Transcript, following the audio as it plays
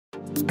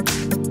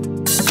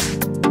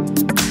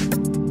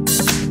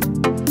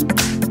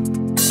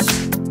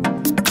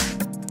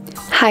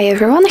Hi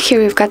everyone,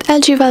 here we've got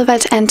LG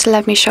Velvet, and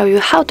let me show you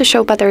how to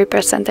show battery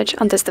percentage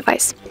on this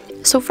device.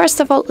 So first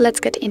of all,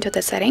 let's get into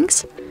the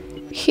settings.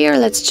 Here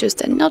let's choose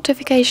the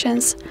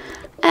notifications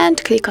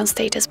and click on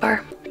status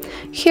bar.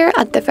 Here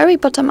at the very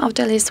bottom of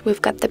the list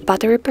we've got the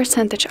battery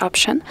percentage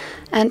option,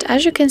 and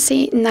as you can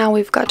see now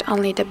we've got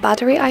only the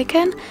battery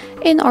icon.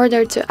 In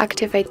order to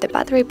activate the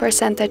battery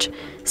percentage,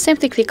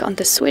 simply click on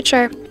the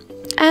switcher,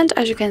 and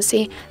as you can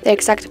see the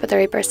exact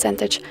battery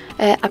percentage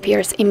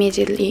appears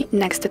immediately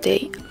next to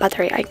the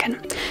battery icon.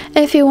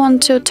 If you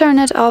want to turn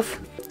it off,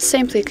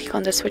 simply click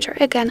on the switcher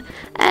again,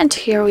 and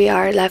here we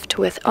are left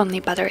with only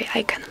battery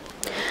icon.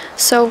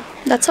 So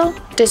that's all.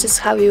 This is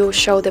how you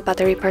show the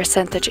battery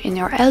percentage in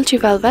your LG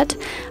Velvet.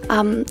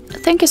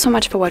 Thank you so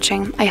much for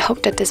watching. I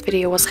hope that this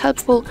video was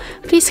helpful.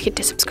 Please hit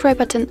the subscribe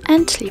button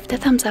and leave the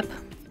thumbs up.